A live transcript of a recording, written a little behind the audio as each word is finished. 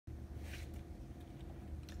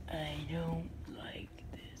I don't like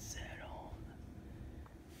this at all.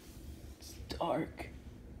 It's dark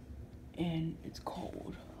and it's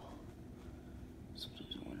cold.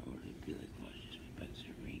 Sometimes I wonder what it'd be like if I just went back to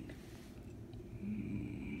the ring.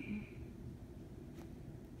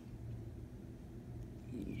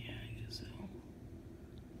 Yeah, I guess so.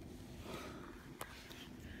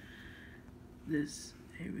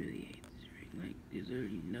 I really hate this ring. Like, there's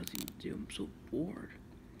already nothing to do. I'm so bored.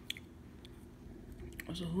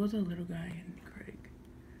 Also, who was that little guy in Craig?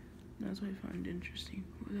 That's what I find interesting.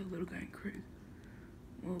 Who was that little guy in Craig?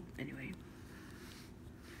 Well, anyway.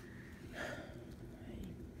 I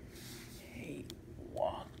hate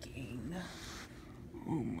walking.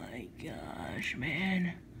 Oh my gosh,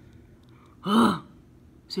 man. Ugh!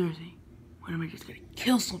 Seriously, when am I just gonna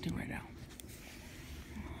kill something right now?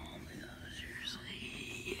 Oh my gosh, seriously.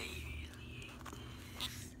 I really hate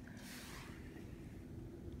this.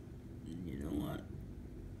 You know what?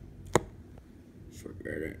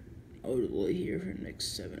 Forget it. I would lay here for the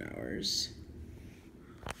next 7 hours.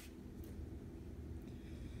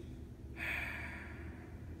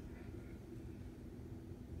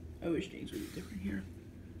 I wish things would be different here.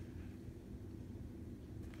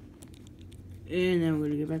 And then I'm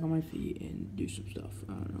gonna get back on my feet and do some stuff.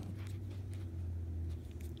 I don't know.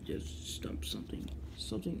 Just stump something.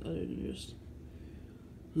 Something other than just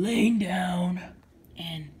laying down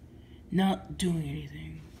and not doing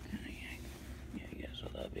anything. Yeah, I guess so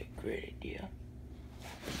that'd be a great idea.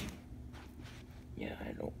 Yeah,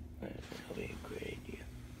 I know. That'll be a great idea.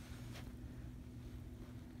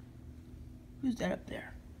 Who's that up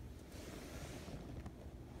there?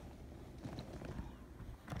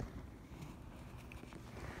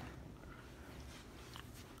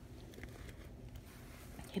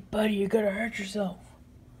 Hey, buddy, you're gonna hurt yourself.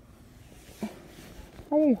 I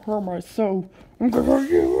won't hurt myself. I'm gonna hurt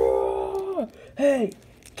you. Hey,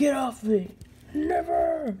 get off me.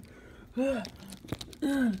 Never.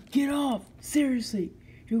 Get off. Seriously.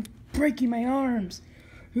 You're breaking my arms.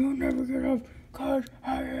 You'll never get off because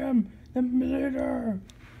I am the leader.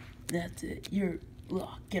 That's it. Get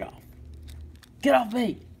off. Get off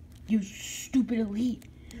me. You stupid elite.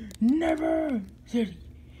 Never. Seriously.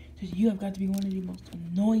 You have got to be one of the most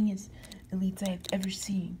annoyingest elites I have ever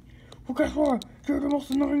seen. Well, guess what? You're the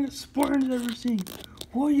most annoyingest Spartans I've ever seen.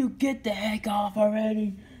 Will you get the heck off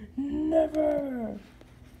already? Never.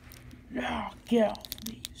 No, get off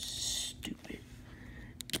me, you stupid.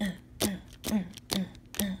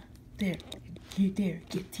 There.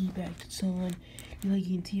 Get teabagged, son. You like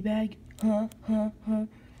getting teabagged? Huh? You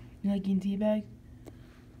like getting teabagged?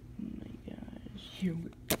 Oh my gosh. Here we go.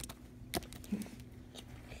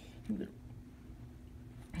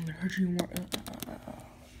 I'm gonna hurt you more.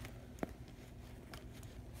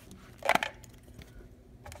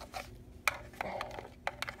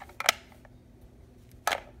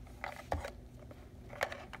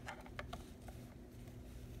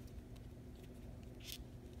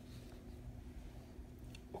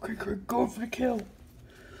 Okay, Craig, go for the kill.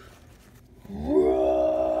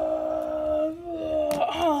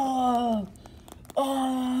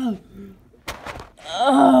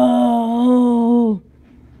 Oh,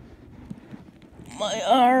 my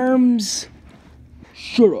arms.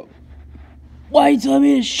 Shut up. Why are you telling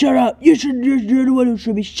me to shut up? You're the one who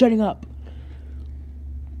should be shutting up.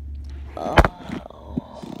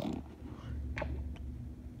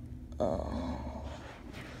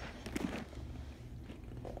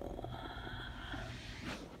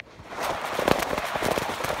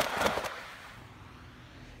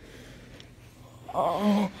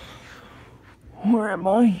 Where am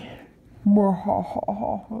I?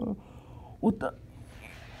 What the?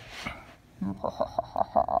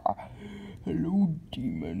 Hello,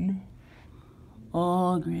 demon.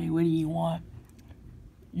 Oh, great. What do you want?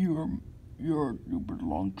 You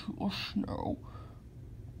belong to us now,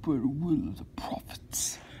 by the will of the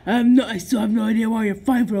prophets. I still have no idea why you're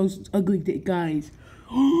fighting for those ugly guys.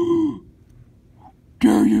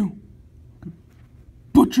 Dare you?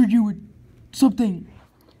 Butchered you with something.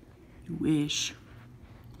 You wish.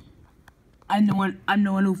 I'm the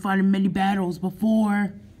one who fought in many battles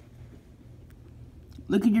before.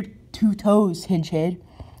 Look at your 2 toes, Hingehead.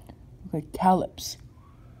 Look like callops.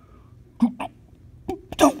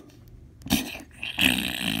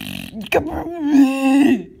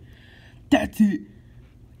 That's it.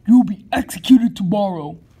 You'll be executed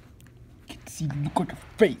tomorrow. I can see the look on your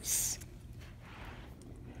face.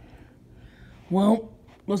 Well,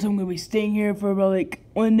 looks like I'm gonna be staying here for about like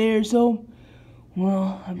 1 day or so.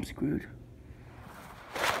 Well, I'm screwed.